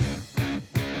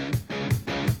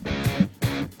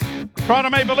Toronto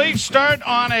Maple Leafs start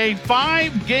on a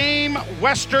 5-game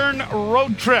Western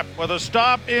road trip with a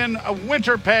stop in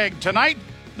Winnipeg tonight.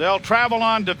 They'll travel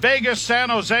on to Vegas, San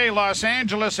Jose, Los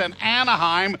Angeles, and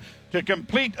Anaheim to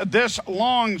complete this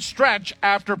long stretch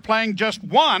after playing just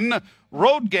one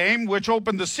road game, which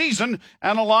opened the season,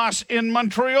 and a loss in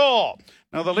Montreal.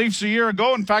 Now, the Leafs a year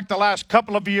ago, in fact, the last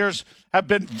couple of years, have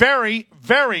been very,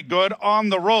 very good on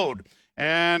the road.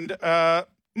 And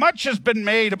much has been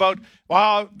made about,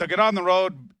 well, they get on the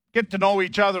road, get to know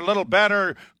each other a little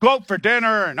better, go out for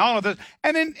dinner and all of this.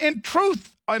 And in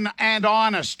truth and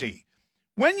honesty,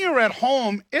 when you're at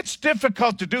home, it's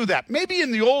difficult to do that. Maybe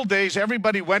in the old days,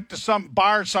 everybody went to some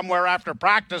bar somewhere after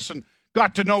practice and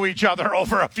got to know each other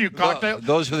over a few cocktails.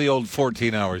 Well, those are the old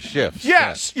 14-hour shifts.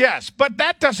 Yes. But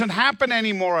that doesn't happen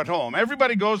anymore at home.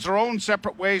 Everybody goes their own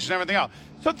separate ways and everything else.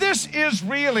 So this is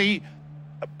really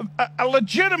a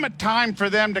legitimate time for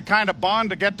them to kind of bond,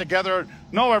 to get together,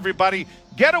 know everybody,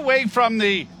 get away from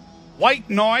the white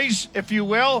noise, if you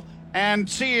will, and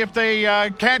see if they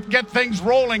can't get things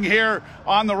rolling here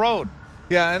on the road.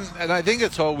 Yeah, and I think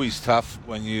it's always tough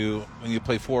when you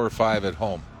play 4 or 5 at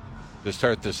home to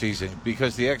start the season,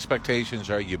 because the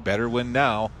expectations are you better win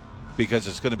now because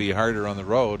it's going to be harder on the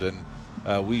road,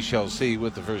 and we shall see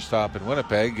with the first stop in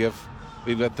Winnipeg if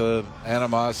we've got the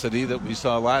animosity that we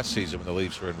saw last season when the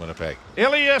Leafs were in Winnipeg.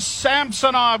 Ilya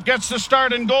Samsonov gets the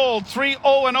start in goal. 3-0-0,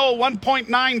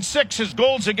 1.96 his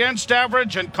goals against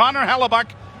average. And Connor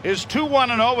Hellebuyck is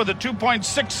 2-1-0 with a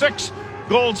 2.66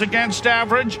 goals against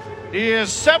average. He is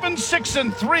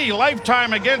 7-6-3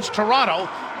 lifetime against Toronto.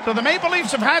 So the Maple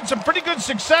Leafs have had some pretty good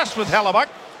success with Hellebuyck,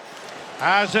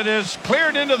 as it is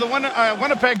cleared into the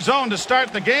Winnipeg zone to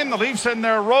start the game. The Leafs in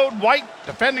their road white,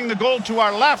 defending the goal to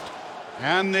our left.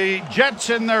 And the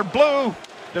Jets in their blue,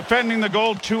 defending the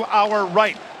goal to our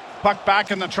right. Puck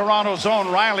back in the Toronto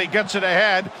zone. Riley gets it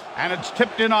ahead, and it's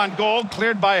tipped in on goal,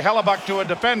 cleared by Hellebuyck to a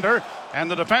defender.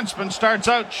 And the defenseman starts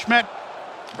out, Schmidt,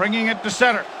 bringing it to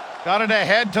center. Got it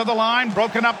ahead to the line,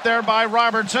 broken up there by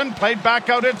Robertson. Played back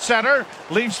out at center.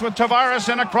 Leafs with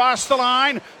Tavares in across the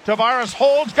line. Tavares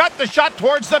holds, got the shot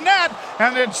towards the net,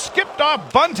 and it skipped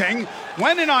off Bunting.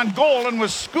 Went in on goal and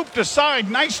was scooped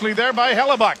aside nicely there by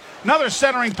Hellebuyck. Another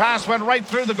centering pass went right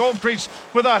through the goal crease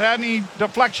without any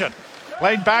deflection.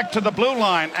 Played back to the blue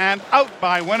line and out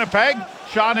by Winnipeg.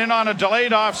 Shot in on a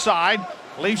delayed offside.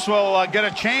 Leafs will get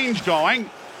a change going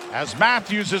as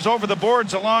Matthews is over the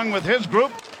boards along with his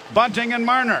group, Bunting and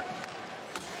Marner.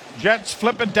 Jets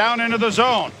flip it down into the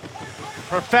zone.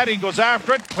 Perfetti goes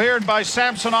after it, cleared by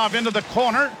Samsonov into the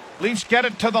corner. Leafs get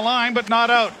it to the line, but not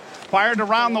out. Fired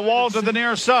around the wall to the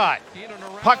near side.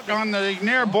 Puck on the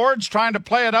near boards, trying to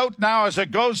play it out now as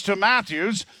it goes to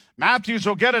Matthews. Matthews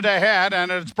will get it ahead,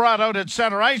 and it's brought out at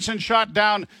center ice and shot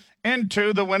down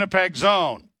into the Winnipeg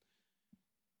zone.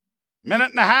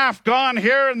 Minute and a half gone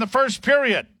here in the first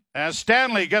period as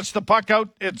Stanley gets the puck out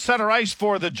at center ice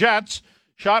for the Jets.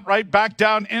 Shot right back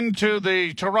down into the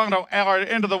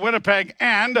into the Winnipeg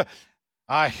end.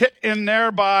 A hit in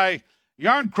there by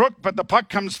Yarncrook, but the puck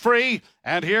comes free,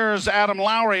 and here's Adam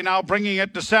Lowry now bringing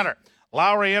it to center.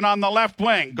 Lowry in on the left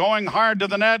wing. Going hard to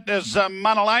the net is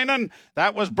Manalainen.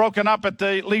 That was broken up at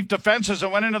the Leaf defense as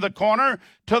it went into the corner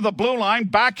to the blue line.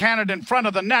 Backhanded in front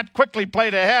of the net. Quickly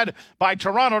played ahead by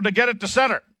Toronto to get it to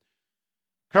center.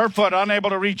 Kerfoot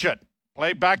unable to reach it.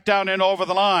 Played back down in over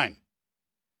the line.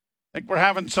 I think we're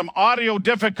having some audio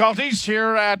difficulties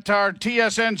here at our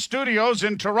TSN studios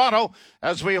in Toronto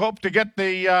as we hope to get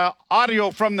the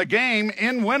audio from the game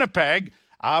in Winnipeg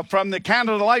from the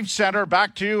Canada Life Centre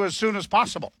back to you as soon as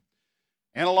possible.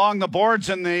 And along the boards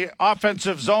in the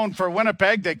offensive zone for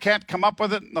Winnipeg, they can't come up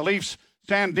with it, and the Leafs,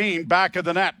 Sandin back of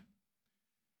the net.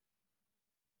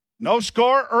 No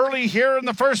score early here in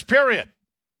the first period.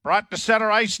 Brought to center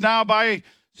ice now by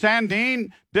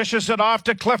Sandin. Dishes it off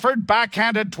to Clifford.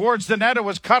 Backhanded towards the net. It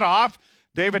was cut off.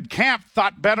 David Kampf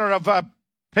thought better of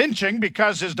pinching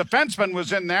because his defenseman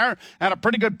was in there. And a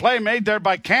pretty good play made there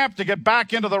by Kampf to get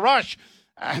back into the rush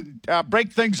and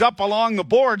break things up along the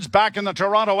boards back in the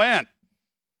Toronto end.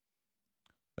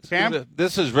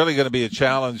 This is really going to be a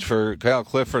challenge for Kyle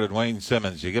Clifford and Wayne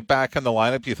Simmons. You get back in the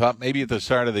lineup. You thought maybe at the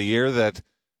start of the year that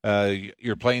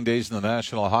your playing days in the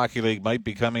National Hockey League might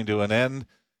be coming to an end.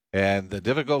 And the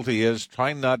difficulty is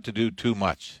trying not to do too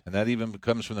much. And that even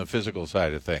comes from the physical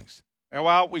side of things.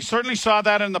 Well, we certainly saw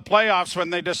that in the playoffs when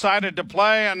they decided to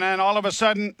play. And then all of a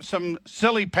sudden, some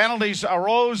silly penalties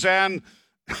arose. And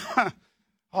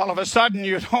all of a sudden,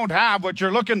 you don't have what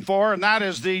you're looking for. And that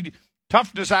is the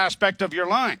toughness aspect of your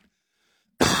line.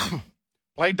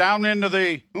 Play down into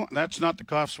the. Oh, that's not the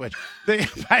cough switch. They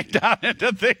play down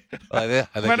into the I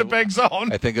think Winnipeg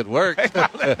zone. I think it worked.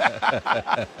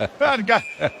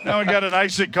 Now we got an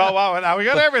icy call. Wow, now we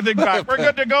got everything back. We're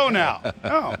good to go now. Oh,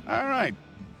 all right.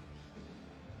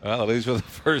 Well, these were the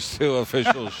first two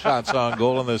official shots on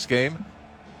goal in this game.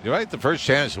 You're right, the first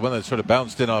chance is one that sort of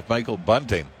bounced in off Michael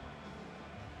Bunting.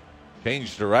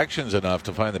 Changed directions enough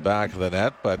to find the back of the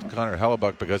net, but Connor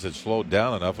Hellebuyck, because it slowed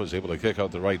down enough, was able to kick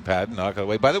out the right pad and knock it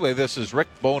away. By the way, this is Rick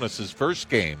Bowness's first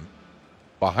game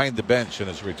behind the bench in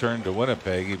his return to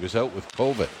Winnipeg. He was out with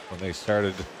COVID when they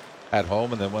started at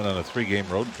home and then went on a 3-game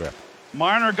road trip.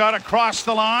 Marner got across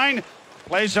the line.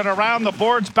 Plays it around the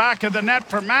boards, back of the net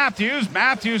for Matthews.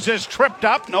 Matthews is tripped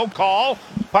up, no call.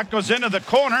 Puck goes into the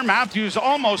corner. Matthews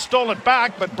almost stole it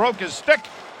back, but broke his stick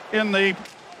in the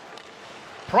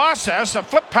process. A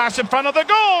flip pass in front of the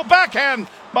goal. Backhand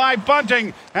by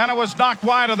Bunting, and it was knocked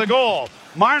wide of the goal.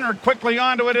 Marner quickly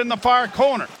onto it in the far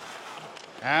corner.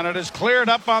 And it is cleared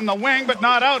up on the wing, but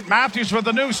not out. Matthews with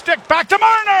a new stick. Back to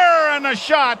Marner, and a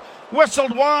shot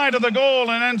whistled wide of the goal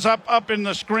and ends up in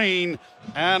the screen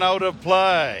and out of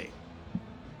play.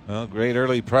 Well, great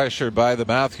early pressure by the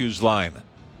Matthews line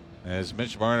as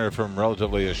Mitch Marner from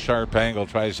relatively a sharp angle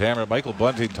tries to hammer. Michael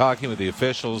Bunting talking with the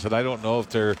officials, and I don't know if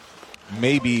they're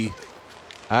maybe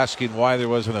asking why there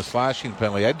wasn't a slashing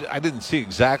penalty. I didn't see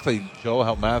exactly, Joe,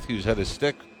 how Matthews had his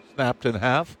stick snapped in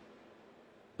half,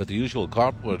 but the usual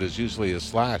culprit is usually a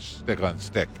slash stick on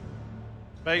stick.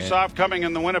 Face-off coming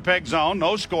in the Winnipeg zone.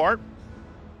 No score.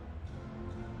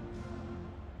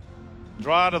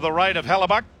 Draw to the right of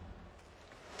Hellebuyck.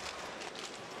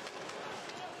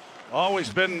 Always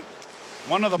been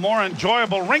one of the more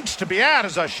enjoyable rinks to be at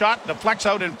as a shot deflects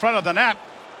out in front of the net.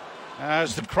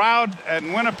 As the crowd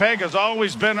in Winnipeg has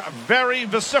always been very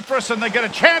vociferous, and they get a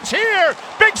chance here.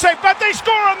 Big save, but they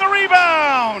score on the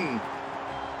rebound.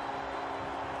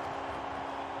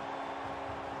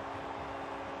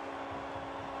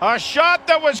 A shot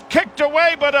that was kicked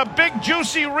away, but a big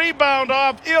juicy rebound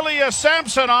off Ilya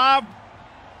Samsonov.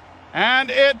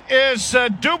 And it is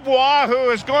Dubois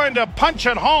who is going to punch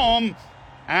it home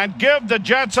and give the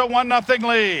Jets a 1-0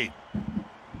 lead.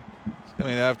 I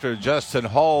mean, after Justin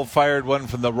Hall fired one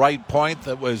from the right point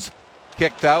that was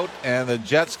kicked out, and the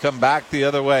Jets come back the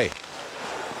other way.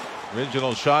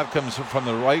 Original shot comes from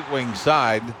the right wing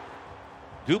side.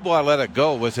 Dubois let it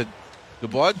go. Was it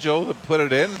Dubois, Joe, that put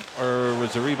it in, or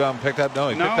was the rebound picked up? No,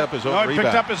 he picked up his own rebound. He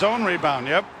picked up his own rebound,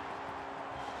 yep.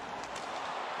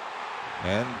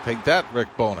 And take that, Rick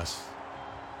Bowness.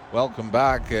 Welcome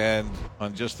back, and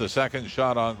on just the second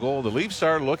shot on goal, the Leafs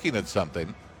are looking at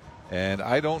something, and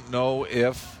I don't know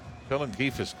if Sheldon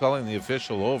Keefe is calling the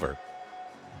official over.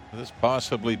 Could this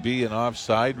possibly be an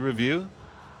offside review?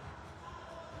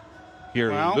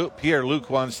 Pierre-Luc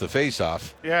wants the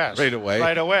face-off. Yes, right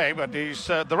away. But he's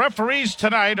the referees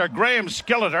tonight are Graham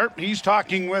Skilleter. He's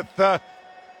talking with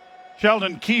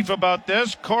Sheldon Keefe about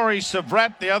this. Corey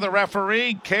Sevrett, the other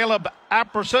referee. Caleb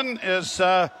Apperson is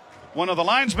one of the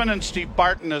linesmen, and Steve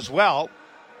Barton as well.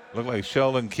 Looked like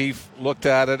Sheldon Keefe looked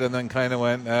at it and then kind of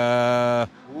went,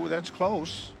 ooh, that's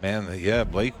close. Man, yeah,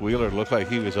 Blake Wheeler looked like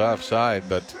he was offside,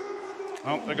 but...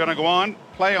 Oh, they're going to go on.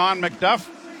 Play on McDuff.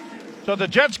 So the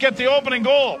Jets get the opening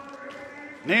goal.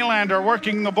 Nylander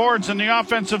working the boards in the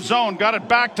offensive zone. Got it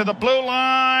back to the blue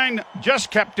line. Just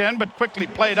kept in, but quickly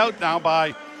played out now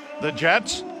by the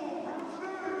Jets.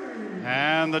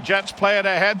 And the Jets play it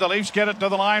ahead. The Leafs get it to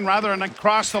the line rather than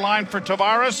cross the line for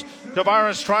Tavares.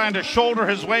 Tavares trying to shoulder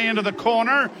his way into the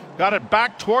corner. Got it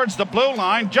back towards the blue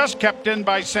line. Just kept in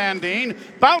by Sandin.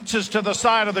 Bounces to the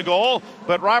side of the goal,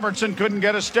 but Robertson couldn't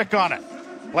get a stick on it.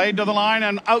 Played to the line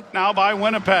and out now by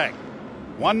Winnipeg.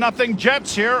 1-0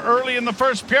 Jets here early in the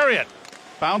first period.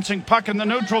 Bouncing puck in the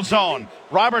neutral zone.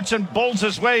 Robertson bowls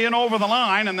his way in over the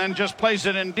line and then just plays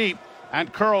it in deep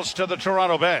and curls to the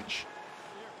Toronto bench.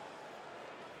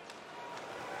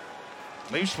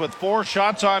 Leafs with 4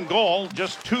 shots on goal,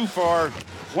 just 2 for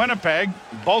Winnipeg.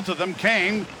 Both of them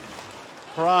came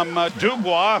from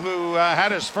Dubois, who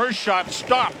had his first shot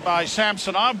stopped by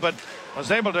Samsonov, but was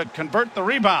able to convert the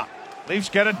rebound. Leafs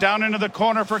get it down into the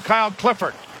corner for Kyle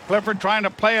Clifford. Clifford trying to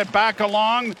play it back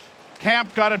along.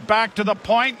 Camp got it back to the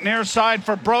point, near side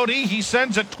for Brody. He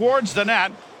sends it towards the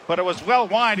net, but it was well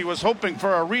wide. He was hoping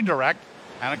for a redirect,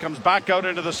 and it comes back out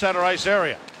into the center ice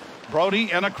area.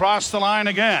 Brody in across the line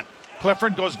again.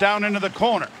 Clifford goes down into the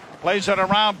corner. Plays it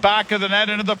around back of the net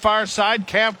into the far side.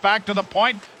 Camp back to the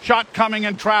point. Shot coming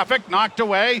in traffic. Knocked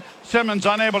away. Simmons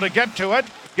unable to get to it.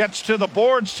 Gets to the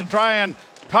boards to try and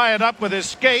tie it up with his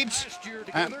skates.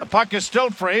 And the puck is still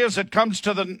free as it comes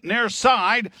to the near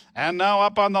side. And now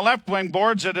up on the left wing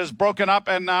boards, it is broken up.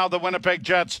 And now the Winnipeg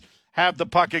Jets have the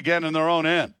puck again in their own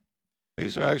end.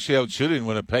 These are actually out shooting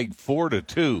Winnipeg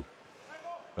 4-2.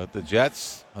 But the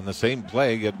Jets on the same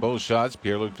play get both shots.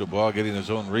 Pierre-Luc Dubois getting his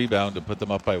own rebound to put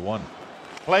them up by 1.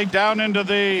 Played down into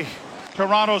the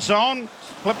Toronto zone.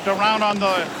 Flipped around on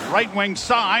the right wing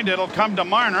side. It'll come to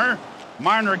Marner.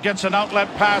 Marner gets an outlet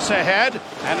pass ahead,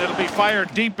 and it'll be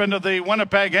fired deep into the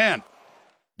Winnipeg end.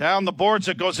 Down the boards,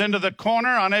 it goes into the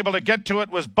corner. Unable to get to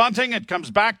it was Bunting. It comes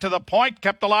back to the point,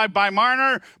 kept alive by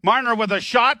Marner. Marner with a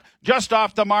shot just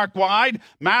off the mark wide.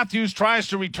 Matthews tries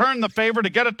to return the favor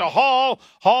to get it to Hall.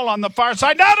 Hall on the far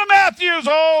side. Now to Matthews.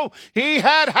 Oh, he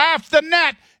had half the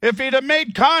net if he'd have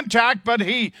made contact, but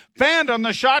he fanned on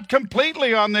the shot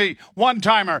completely on the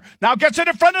one-timer. Now gets it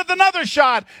in front of another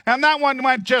shot, and that one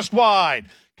went just wide.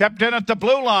 Kept in at the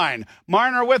blue line.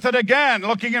 Marner with it again,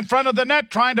 looking in front of the net,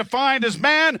 trying to find his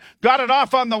man. Got it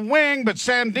off on the wing, but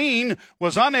Sandin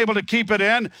was unable to keep it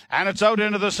in, and it's out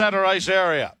into the center ice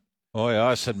area. Oh, yeah,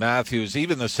 Austin Matthews.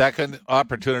 Even the second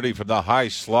opportunity from the high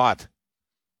slot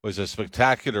was a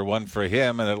spectacular one for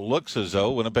him, and it looks as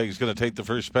though Winnipeg's going to take the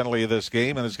first penalty of this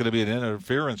game, and it's going to be an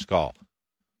interference call.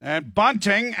 And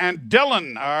Bunting and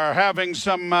Dillon are having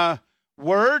some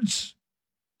words,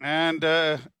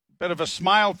 and bit of a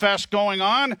smile fest going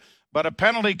on, but a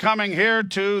penalty coming here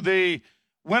to the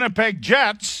Winnipeg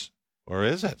Jets. Or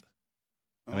is it?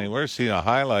 I mean, we're seeing a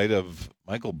highlight of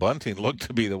Michael Bunting look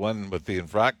to be the one with the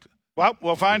infraction. Well,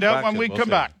 we'll find out when we come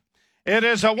back. It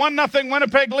is a 1-0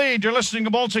 Winnipeg lead. You're listening to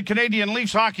Molson Canadian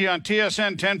Leafs Hockey on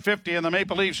TSN 1050 and the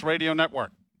Maple Leafs Radio Network.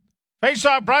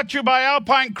 Face-Off brought to you by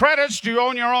Alpine Credits. Do you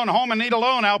own your own home and need a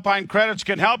loan? Alpine Credits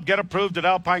can help. Get approved at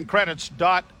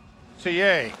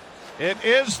alpinecredits.ca. It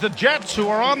is the Jets who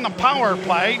are on the power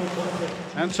play,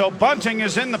 and so Bunting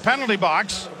is in the penalty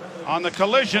box on the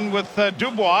collision with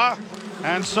Dubois,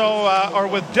 and so or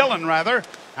with Dillon rather,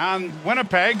 and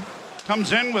Winnipeg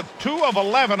comes in with 2 of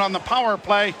 11 on the power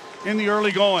play in the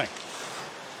early going.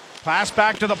 Pass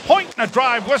back to the point, and a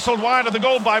drive whistled wide of the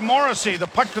goal by Morrissey. The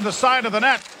puck to the side of the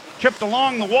net, chipped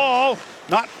along the wall,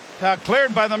 not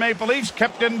cleared by the Maple Leafs,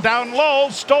 kept in down low,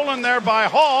 stolen there by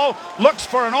Hall, looks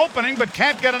for an opening but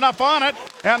can't get enough on it,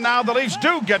 and now the Leafs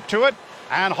do get to it,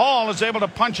 and Hall is able to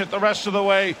punch it the rest of the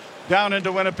way down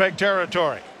into Winnipeg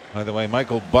territory. By the way,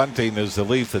 Michael Bunting is the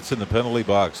Leaf that's in the penalty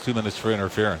box. 2 minutes for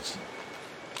interference.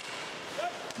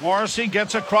 Morrissey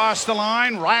gets across the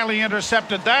line. Riley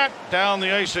intercepted that. Down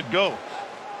the ice it goes.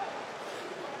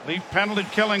 Leaf penalty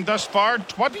killing thus far,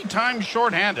 20 times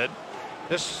shorthanded.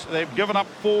 They've given up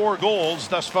 4 goals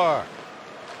thus far.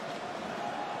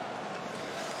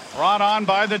 Brought on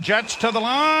by the Jets to the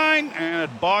line, and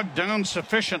it bogged down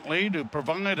sufficiently to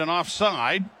provide an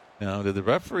offside. Now, did the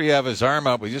referee have his arm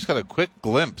up? We just got a quick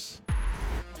glimpse.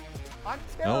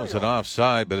 No, it was an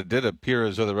offside, but it did appear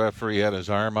as though the referee had his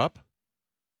arm up.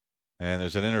 And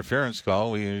there's an interference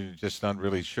call. We're just not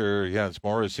really sure. Yeah, it's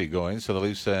Morrissey going. So the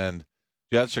Leafs and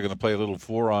Jets are going to play a little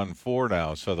 4-on-4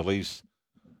 now. So the Leafs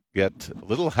get a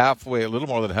little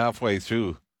more than halfway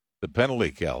through the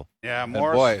penalty kill. Yeah,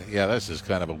 Morrissey. Boy, yeah, this is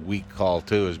kind of a weak call,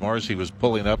 too, as Morrissey was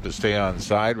pulling up to stay on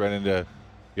side right into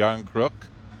Jan Kruk.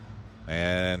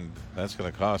 And that's going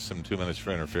to cost them 2 minutes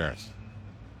for interference.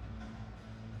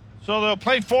 So they'll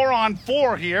play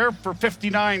 4-on-4 here for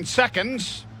 59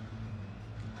 seconds.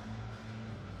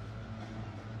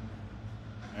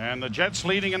 And the Jets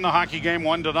leading in the hockey game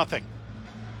 1-0.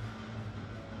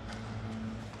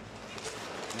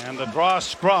 And the draw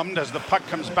scrummed as the puck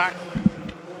comes back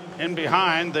in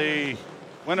behind the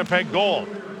Winnipeg goal.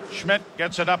 Schmidt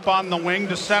gets it up on the wing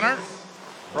to center.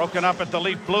 Broken up at the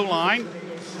Leaf blue line.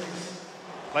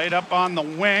 Played up on the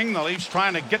wing. The Leafs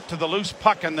trying to get to the loose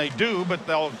puck, and they do, but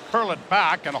they'll curl it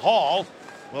back, and Hall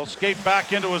will skate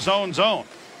back into his own zone.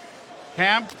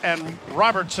 Camp and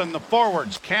Robertson, the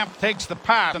forwards. Camp takes the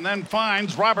pass and then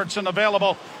finds Robertson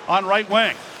available on right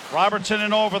wing. Robertson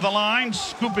in over the line,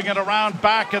 scooping it around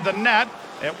back of the net.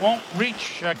 It won't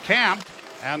reach Camp,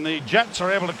 and the Jets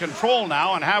are able to control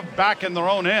now and have back in their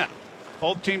own end.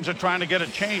 Both teams are trying to get a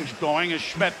change going as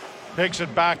Schmidt takes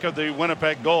it back of the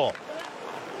Winnipeg goal.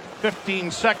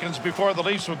 15 seconds before the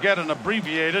Leafs will get an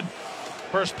abbreviated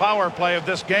first power play of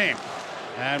this game.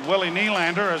 And Willie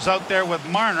Nylander is out there with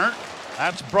Marner.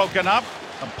 That's broken up.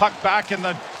 The puck back in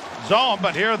the zone,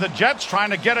 but here are the Jets trying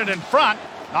to get it in front.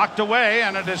 Knocked away,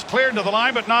 and it is cleared to the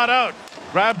line, but not out.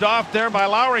 Grabbed off there by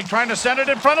Lowry, trying to send it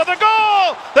in front of the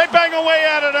goal. They bang away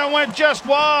at it and went just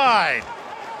wide.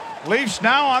 Leafs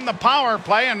now on the power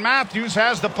play, and Matthews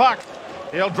has the puck.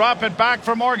 He'll drop it back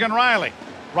for Morgan Riley.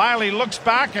 Riley looks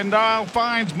back and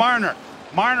finds Marner.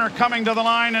 Marner coming to the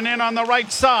line and in on the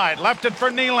right side. Left it for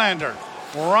Nylander.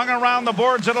 Rung around the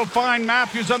boards. It'll find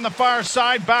Matthews on the far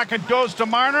side. Back it goes to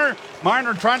Marner.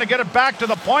 Marner trying to get it back to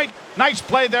the point. Nice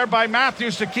play there by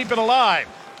Matthews to keep it alive.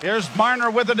 Here's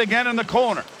Marner with it again in the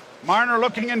corner. Marner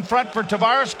looking in front for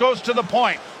Tavares. Goes to the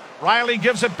point. Riley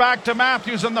gives it back to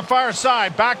Matthews on the far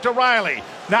side. Back to Riley.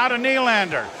 Now to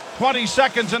Nylander. 20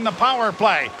 seconds in the power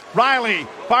play. Riley,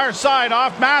 far side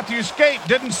off Matthews' skate.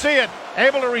 Didn't see it.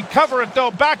 Able to recover it, though.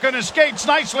 Back on his skates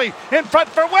nicely. In front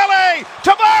for Willie.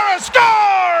 Tavares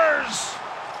scores!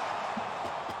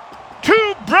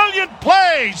 Two brilliant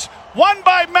plays. One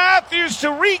by Matthews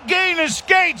to regain his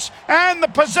skates and the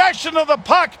possession of the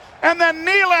puck. And then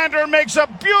Nylander makes a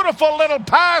beautiful little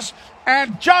pass.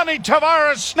 And Johnny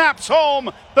Tavares snaps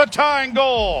home the tying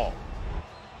goal.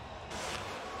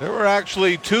 There were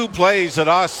actually two plays that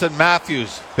Austin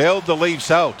Matthews bailed the Leafs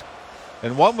out.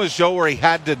 And one was Joe where he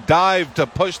had to dive to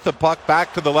push the puck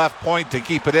back to the left point to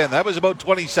keep it in. That was about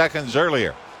 20 seconds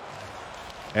earlier.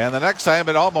 And the next time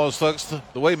it almost looks,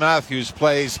 the way Matthews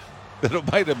plays, that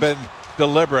it might have been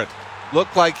deliberate.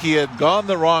 Looked like he had gone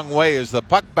the wrong way as the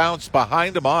puck bounced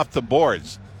behind him off the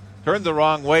boards. Turned the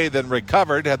wrong way, then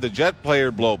recovered. Had the Jet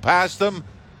player blow past him,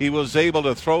 he was able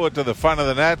to throw it to the front of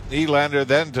the net. Nylander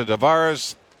then to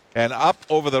Tavares. And up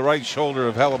over the right shoulder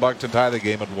of Hellebuyck to tie the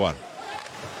game at 1.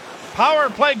 Power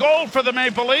play goal for the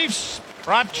Maple Leafs.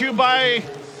 Brought to you by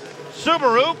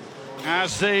Subaru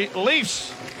as the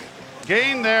Leafs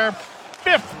gain their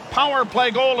 5th power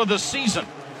play goal of the season.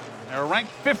 They're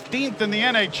ranked 15th in the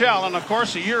NHL, and of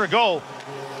course a year ago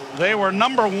they were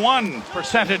number 1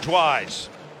 percentage-wise.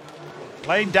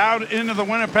 Played down into the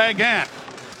Winnipeg end.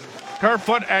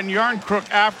 Kerfoot and Yarncrook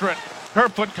after it.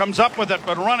 Kerfoot comes up with it,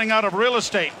 but running out of real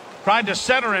estate. Tried to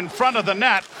center in front of the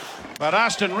net, but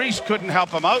Aston Reese couldn't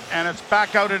help him out, and it's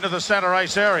back out into the center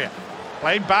ice area.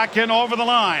 Played back in over the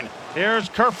line. Here's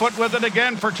Kerfoot with it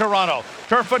again for Toronto.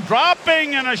 Kerfoot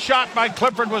dropping, and a shot by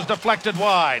Clifford was deflected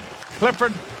wide.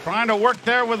 Clifford trying to work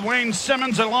there with Wayne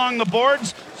Simmons along the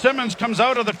boards. Simmons comes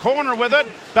out of the corner with it.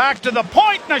 Back to the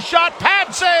point, and a shot.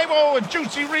 Pad save. Oh, a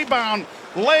juicy rebound.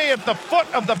 Lay at the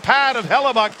foot of the pad of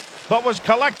Hellebuyck, but was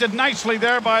collected nicely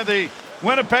there by the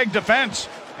Winnipeg defense.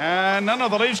 And none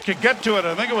of the Leafs could get to it.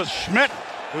 I think it was Schmidt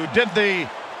who did the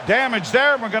damage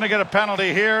there. We're going to get a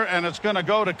penalty here, and it's going to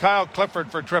go to Kyle Clifford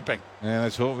for tripping. And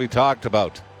that's what we talked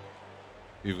about.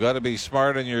 You've got to be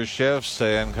smart in your shifts,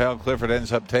 and Kyle Clifford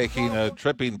ends up taking a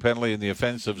tripping penalty in the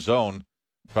offensive zone,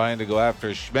 trying to go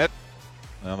after Schmidt.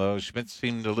 Although Schmidt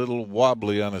seemed a little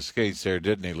wobbly on his skates there,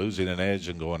 didn't he? Losing an edge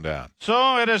and going down.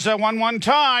 So it is a 1-1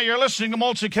 tie. You're listening to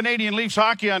Molson Canadian Leafs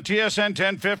Hockey on TSN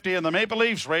 1050 and the Maple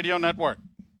Leafs Radio Network.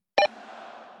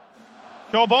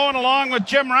 Joe Bowen along with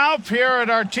Jim Ralph here at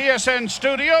our TSN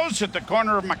studios at the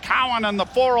corner of McCowan and the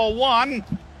 401.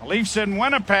 The Leafs in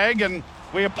Winnipeg, and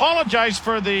we apologize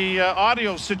for the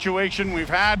audio situation. We've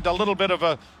had a little bit of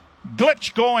a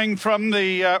glitch going from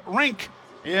the rink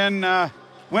in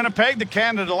Winnipeg, the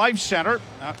Canada Life Center.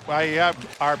 I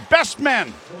have our best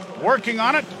men working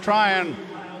on it to try and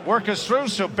work us through,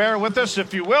 so bear with us,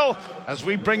 if you will, as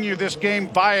we bring you this game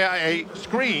via a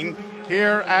screen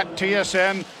here at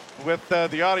TSN with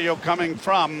the audio coming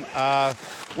from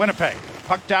Winnipeg.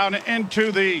 Puck down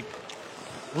into the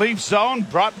Leaf zone,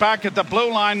 brought back at the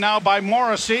blue line now by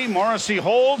Morrissey. Morrissey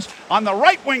holds on the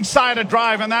right wing side of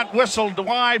drive, and that whistled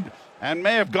wide and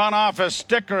may have gone off a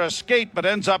stick or a skate, but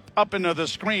ends up into the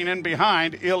screen in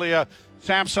behind Ilya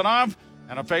Samsonov.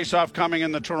 And a face-off coming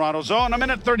in the Toronto zone.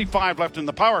 1:35 left in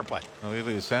the power play. Well,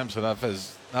 Ilya Samsonov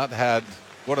has not had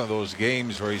one of those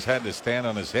games where he's had to stand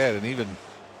on his head, and even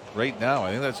right now,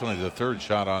 I think that's only the 3rd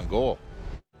shot on goal.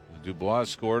 Dubois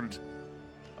scored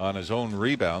on his own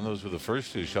rebound. Those were the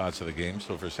first 2 shots of the game.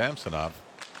 So for Samsonov,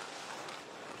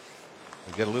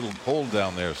 they get a little cold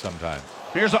down there sometimes.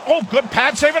 Here's a good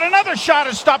pad save, and another shot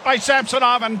is stopped by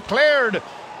Samsonov and cleared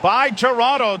by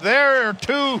Toronto. There are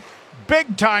 2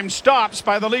 big-time stops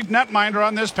by the Leaf netminder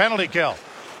on this penalty kill.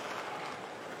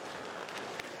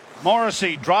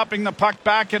 Morrissey dropping the puck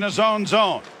back in his own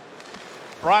zone.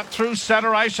 Brought through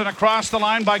center ice and across the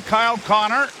line by Kyle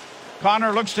Connor.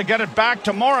 Connor looks to get it back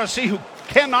to Morrissey, who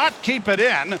cannot keep it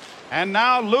in, and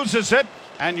now loses it.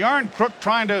 And Yarncrook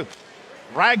trying to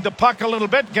rag the puck a little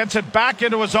bit, gets it back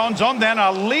into his own zone. Then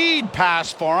a lead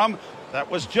pass for him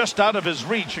that was just out of his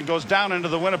reach and goes down into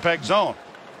the Winnipeg zone.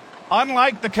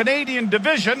 Unlike the Canadian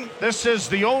division, this is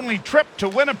the only trip to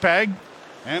Winnipeg,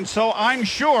 and so I'm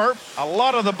sure a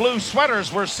lot of the blue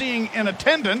sweaters we're seeing in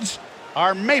attendance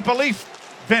are Maple Leaf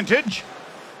vintage,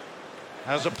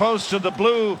 as opposed to the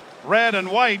blue, red,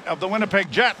 and white of the Winnipeg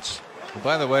Jets. who,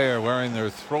 by the way, are wearing their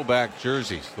throwback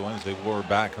jerseys, the ones they wore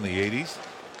back in the 80s.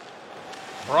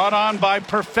 Brought on by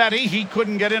Perfetti. He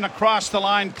couldn't get in across the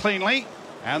line cleanly.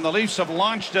 And the Leafs have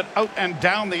launched it out and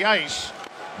down the ice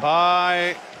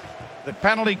by the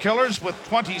penalty killers with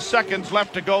 20 seconds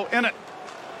left to go in it.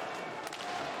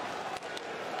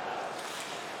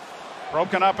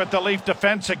 Broken up at the Leaf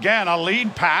defense again. A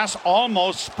lead pass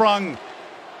almost sprung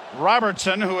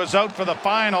Robertson, who is out for the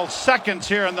final seconds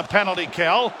here in the penalty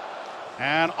kill.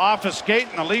 And off a skate,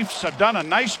 and the Leafs have done a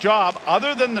nice job,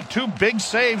 other than the two big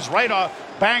saves right off,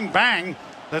 bang, bang,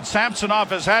 that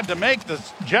Samsonov has had to make. The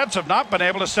Jets have not been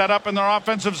able to set up in their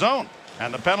offensive zone,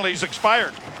 and the penalties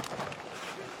expired.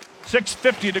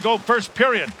 6:50 to go first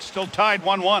period, still tied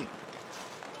 1-1.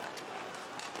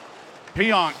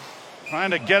 Pionk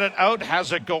trying to get it out,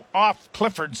 has it go off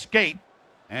Clifford's skate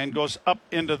and goes up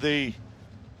into the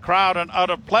crowd and out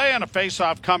of play, and a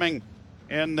face-off coming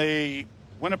in the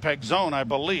Winnipeg zone, I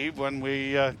believe, when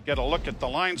we get a look at the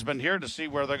linesman here to see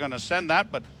where they're going to send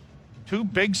that. But two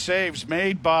big saves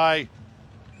made by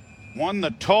one,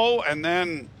 the toe, and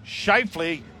then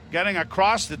Scheifele getting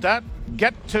across. Did that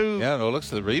get to? Yeah, no, it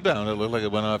looks at the rebound. It looked like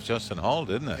it went off Justin Hall,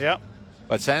 didn't it? Yeah.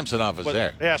 But Samsonov was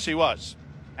there. Yes, he was.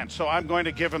 And so I'm going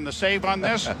to give him the save on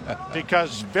this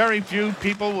because very few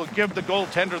people will give the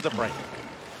goaltender the break.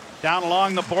 Down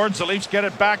along the boards, the Leafs get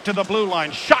it back to the blue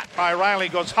line. Shot by Riley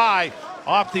goes high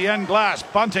off the end glass.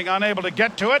 Bunting unable to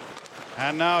get to it.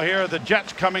 And now here are the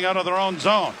Jets coming out of their own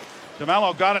zone.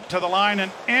 DeMello got it to the line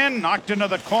and in. Knocked into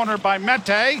the corner by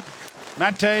Mete.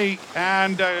 Mete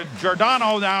and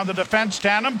Giordano now the defense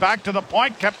tandem. Back to the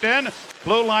point. Kept in.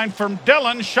 Blue line from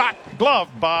Dillon. Shot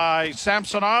gloved by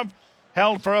Samsonov.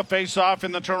 Held for a face-off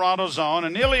in the Toronto zone.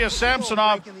 And Ilya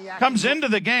Samsonov comes into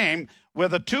the game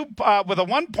with a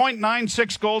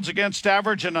 1.96 goals against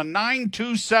average and a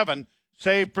 .927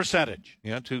 save percentage.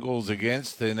 Yeah, 2 goals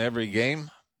against in every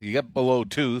game. You get below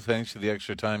 2 thanks to the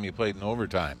extra time you played in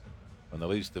overtime when the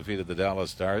Leafs defeated the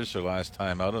Dallas Stars their last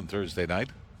time out on Thursday night.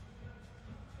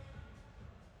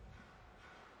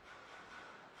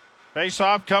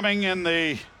 Face-off coming in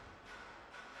the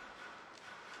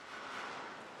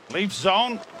Leaf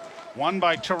zone, won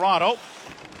by Toronto.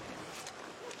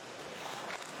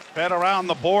 Fed around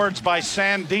the boards by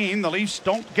Sandin. The Leafs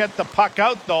don't get the puck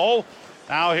out, though.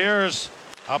 Now here's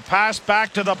a pass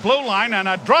back to the blue line, and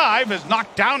a drive is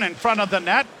knocked down in front of the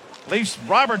net. Leafs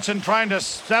Robertson trying to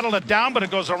settle it down, but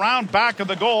it goes around back of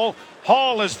the goal.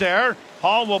 Hall is there.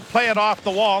 Hall will play it off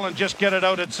the wall and just get it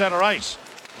out at center ice.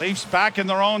 Leafs back in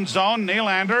their own zone.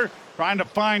 Nylander trying to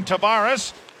find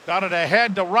Tavares. Got it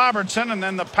ahead to Robertson, and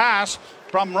then the pass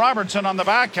from Robertson on the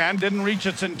backhand didn't reach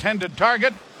its intended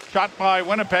target. Shot by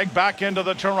Winnipeg back into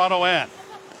the Toronto end.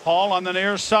 Hall on the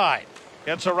near side.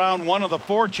 Gets around one of the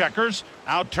forecheckers.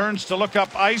 Now turns to look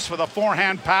up ice with a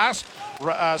forehand pass.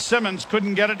 Simmons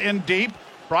couldn't get it in deep.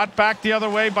 Brought back the other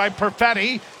way by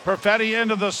Perfetti. Perfetti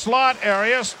into the slot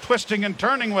area, twisting and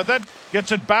turning with it.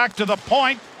 Gets it back to the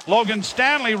point. Logan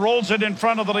Stanley rolls it in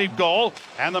front of the Leaf goal,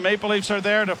 and the Maple Leafs are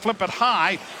there to flip it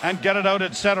high and get it out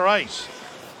at center ice.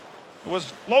 It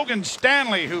was Logan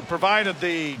Stanley who provided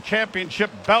the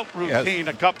championship belt routine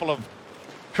a couple of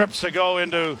trips ago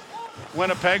into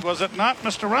Winnipeg, was it not,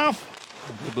 Mr. Ralph?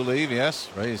 I believe, yes.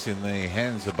 Raising the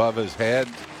hands above his head,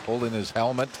 holding his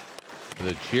helmet for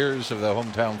the cheers of the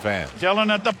hometown fans. Dillon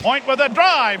at the point with a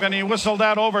drive, and he whistled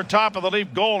that over top of the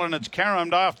Leaf goal, and it's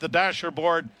caromed off the dasher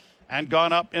board and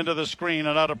gone up into the screen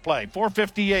and out of play.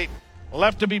 4:58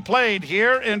 left to be played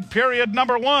here in period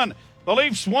number 1. The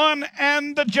Leafs won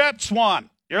and the Jets won.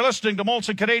 You're listening to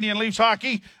Molson Canadian Leafs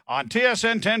Hockey on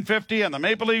TSN 1050 and the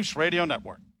Maple Leafs Radio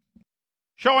Network.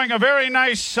 Showing a very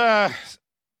nice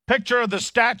picture of the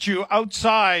statue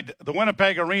outside the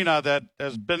Winnipeg Arena that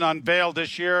has been unveiled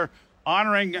this year,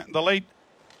 honoring the late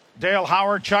Dale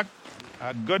Hawerchuk,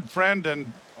 a good friend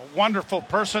and a wonderful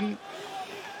person.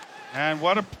 And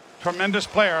what a tremendous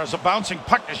player. As a bouncing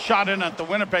puck is shot in at the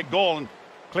Winnipeg goal and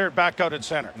cleared back out at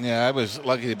center. Yeah, I was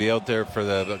lucky to be out there for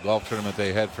the golf tournament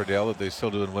they had for Dale that they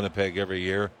still do in Winnipeg every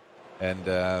year. And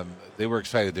they were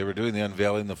excited. They were doing the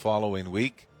unveiling the following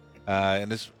week.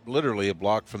 And it's literally a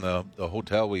block from the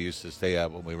hotel we used to stay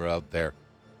at when we were out there.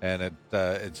 And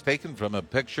it's taken from a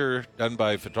picture done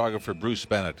by photographer Bruce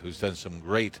Bennett, who's done some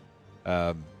great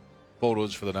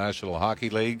photos for the National Hockey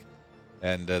League.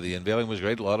 And the unveiling was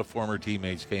great. A lot of former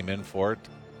teammates came in for it.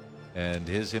 And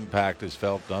his impact is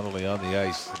felt not only on the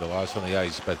ice, the loss on the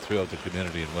ice, but throughout the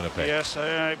community in Winnipeg. Yes,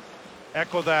 I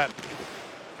echo that.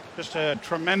 Just a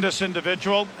tremendous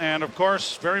individual. And, of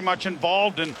course, very much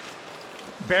involved in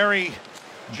Barrie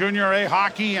Junior A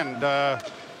hockey. And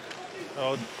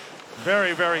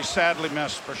very, very sadly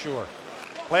missed for sure.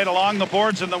 Played along the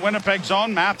boards in the Winnipeg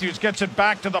zone. Matthews gets it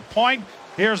back to the point.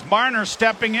 Here's Marner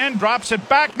stepping in, drops it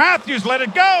back. Matthews let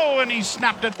it go, and he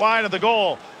snapped it wide of the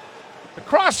goal. The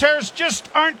crosshairs just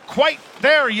aren't quite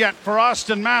there yet for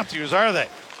Austin Matthews, are they?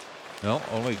 No,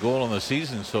 only goal in the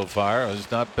season so far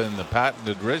has not been the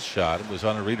patented wrist shot. It was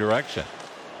on a redirection.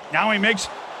 Now he makes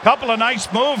a couple of nice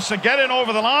moves to get in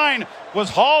over the line. Was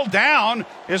hauled down.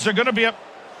 Is there going to be a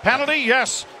penalty?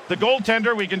 Yes. The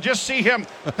goaltender, we can just see him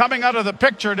coming out of the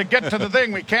picture to get to the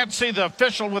thing. We can't see the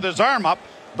official with his arm up.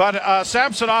 But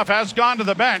Samsonov has gone to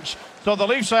the bench. So the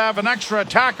Leafs have an extra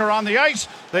attacker on the ice.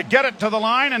 They get it to the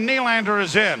line, and Nylander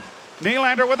is in.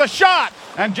 Nylander with a shot.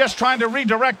 And just trying to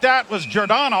redirect that was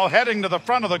Giordano heading to the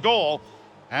front of the goal.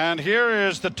 And here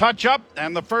is the touch-up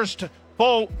and the first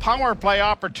full power play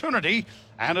opportunity.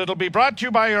 And it'll be brought to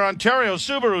you by your Ontario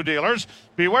Subaru dealers.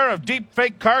 Beware of deep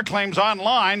fake car claims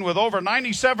online. With over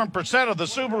 97% of the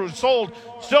Subarus sold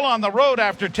still on the road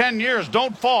after 10 years.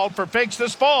 Don't fall for fakes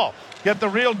this fall. Get the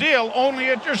real deal only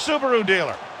at your Subaru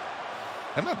dealer.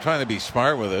 I'm not trying to be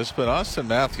smart with this, but Austin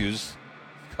Matthews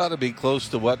got to be close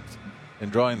to what, in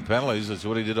drawing penalties, is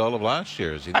what he did all of last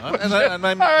year, is he not? I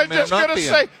was just going to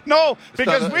say, no,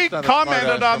 because we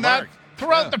commented on that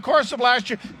throughout the course of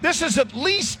last year. This is at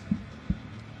least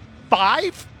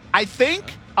 5, I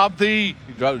think, of the...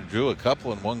 He drew a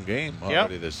couple in one game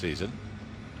already this season.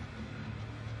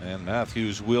 And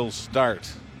Matthews will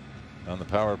start on the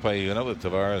power play unit with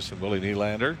Tavares and Willie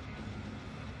Nylander.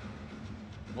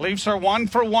 Leafs are 1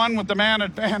 for 1 with the man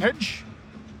advantage.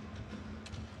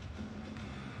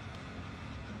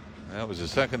 That was a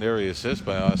secondary assist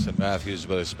by Austin Matthews,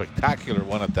 but a spectacular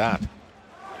one at that.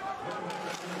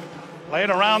 Played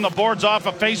around the boards off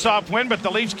a face-off win, but the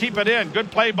Leafs keep it in.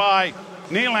 Good play by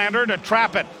Nylander to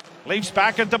trap it. Leafs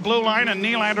back at the blue line, and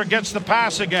Nylander gets the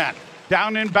pass again.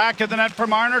 Down in back of the net for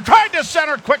Marner. Tried to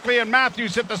center quickly, and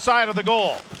Matthews hit the side of the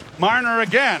goal. Marner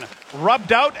again,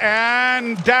 rubbed out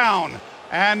and down,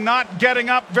 and not getting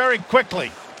up very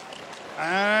quickly.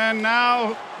 And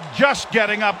now just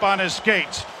getting up on his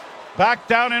skates. Back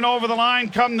down and over the line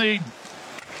come the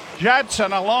Jets,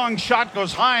 and a long shot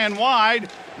goes high and wide.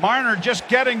 Marner just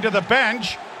getting to the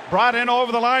bench. Brought in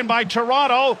over the line by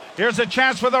Toronto. Here's a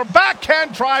chance for the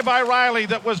backhand try by Riley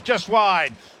that was just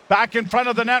wide. Back in front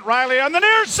of the net, Riley on the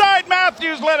near side.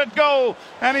 Matthews let it go,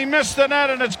 and he missed the net,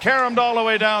 and it's caromed all the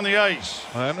way down the ice.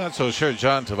 I'm not so sure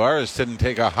John Tavares didn't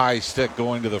take a high stick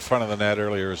going to the front of the net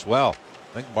earlier as well.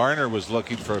 I think Marner was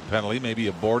looking for a penalty, maybe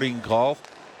a boarding call.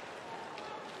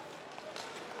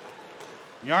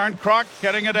 Järnkrok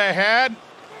getting it ahead.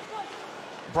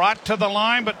 Brought to the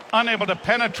line, but unable to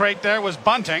penetrate there was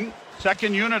Bunting.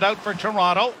 Second unit out for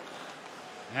Toronto.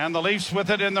 And the Leafs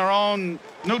with it in their own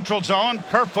neutral zone.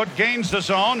 Kerfoot gains the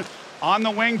zone. On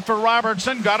the wing for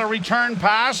Robertson. Got a return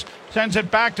pass. Sends it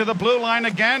back to the blue line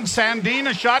again. Sandin,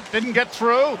 a shot, didn't get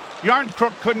through.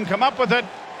 Järnkrok couldn't come up with it.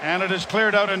 And it is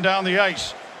cleared out and down the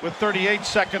ice. With 38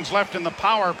 seconds left in the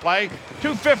power play.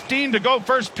 2:15 to go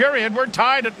first period. We're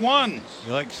tied at 1.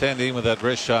 You like Sandin with that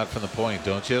wrist shot from the point,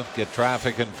 don't you? Get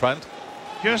traffic in front.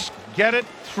 Just get it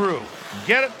through.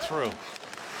 Get it through.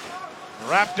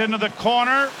 Wrapped into the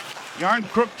corner.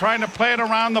 Järnkrok trying to play it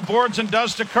around the boards and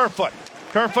does to Kerfoot.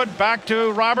 Kerfoot back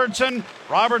to Robertson.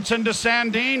 Robertson to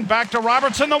Sandin. Back to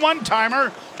Robertson, the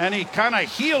one-timer. And he kind of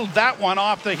heeled that one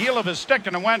off the heel of his stick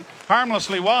and it went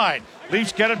harmlessly wide.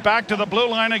 Leafs get it back to the blue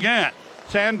line again.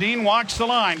 Sandin walks the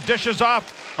line. Dishes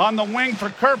off on the wing for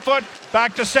Kerfoot.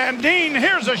 Back to Sandin.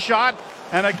 Here's a shot.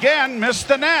 And again, missed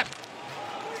the net.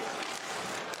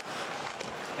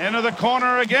 Into the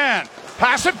corner again.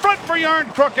 Pass in front for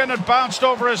Järnkrok, and it bounced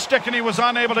over his stick, and he was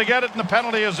unable to get it, and the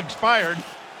penalty has expired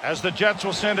as the Jets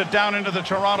will send it down into the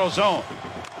Toronto zone.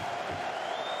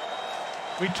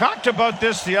 We talked about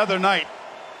this the other night.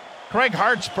 Craig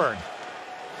Hartsburg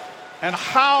and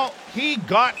how he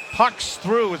got pucks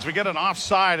through as we get an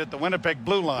offside at the Winnipeg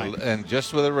blue line. And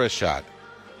just with a wrist shot.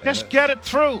 Just get it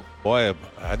through. Boy,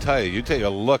 I tell you take a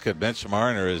look at Mitch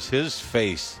Marner, is his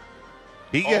face.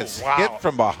 He gets hit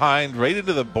from behind right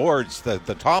into the boards, the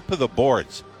top of the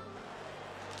boards.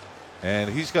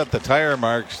 And he's got the tire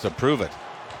marks to prove it.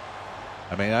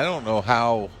 I mean, I don't know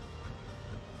how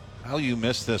you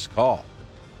missed this call.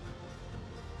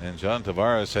 And John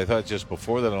Tavares, I thought just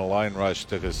before that in a line rush,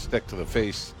 took a stick to the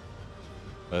face.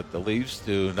 But the Leafs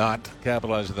do not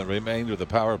capitalize on the remainder of the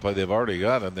power play they've already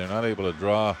got, and they're not able to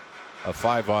draw a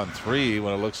 5-on-3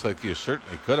 when it looks like you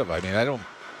certainly could have. I mean, I don't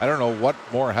know what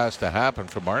more has to happen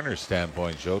from Marner's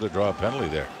standpoint, Joe, to draw a penalty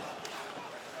there.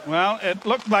 Well, it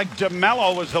looked like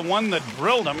DeMello was the one that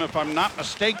drilled him, if I'm not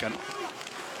mistaken.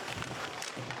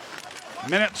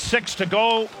 Minute 6 to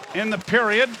go in the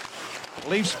period.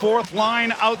 Leafs fourth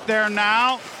line out there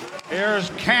now. Here's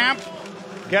Camp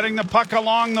getting the puck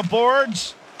along the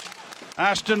boards.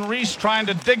 Aston Reese trying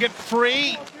to dig it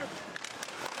free.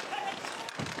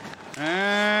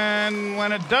 And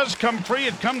when it does come free,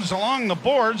 it comes along the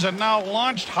boards and now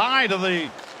launched high to the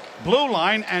blue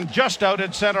line and just out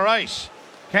at center ice.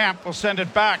 Camp will send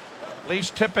it back. Leafs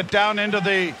tip it down into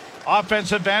the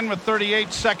offensive end with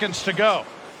 38 seconds to go.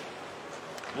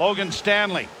 Logan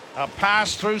Stanley, a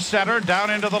pass through center down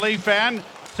into the Leaf end.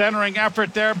 Centering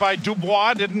effort there by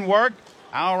Dubois didn't work.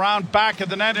 Now around back of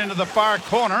the net into the far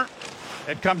corner.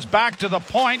 It comes back to the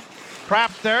point.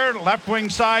 Trapped there, left wing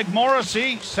side.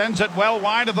 Morrissey sends it well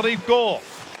wide of the Leaf goal.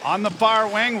 On the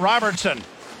far wing, Robertson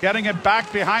getting it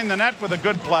back behind the net with a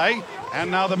good play.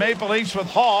 And now the Maple Leafs with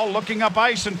Hall looking up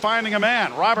ice and finding a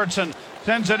man. Robertson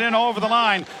sends it in over the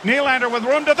line. Nylander with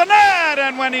room to the net,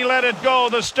 and when he let it go,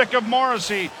 the stick of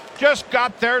Morrissey just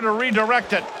got there to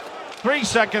redirect it. 3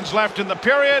 seconds left in the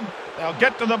period. They'll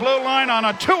get to the blue line on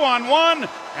a 2-on-1,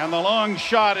 and the long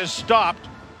shot is stopped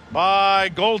by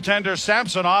goaltender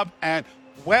Samsonov, and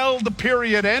well, the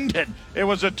period ended. It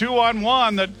was a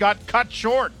 2-on-1 that got cut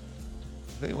short.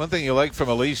 One thing you like from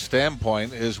a Leafs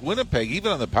standpoint is Winnipeg,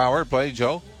 even on the power play,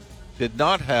 Joe, did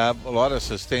not have a lot of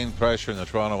sustained pressure in the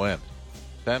Toronto end.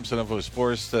 Samsonov was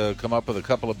forced to come up with a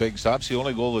couple of big stops. The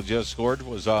only goal that just scored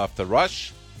was off the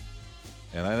rush.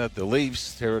 And I thought the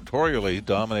Leafs territorially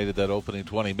dominated that opening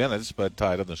 20 minutes, but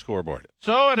tied on the scoreboard.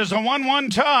 So it is a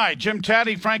 1-1 tie. Jim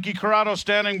Taddy, Frankie Corrado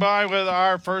standing by with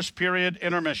our first period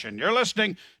intermission. You're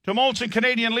listening to Molson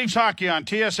Canadian Leafs Hockey on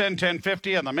TSN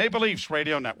 1050 and the Maple Leafs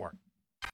Radio Network.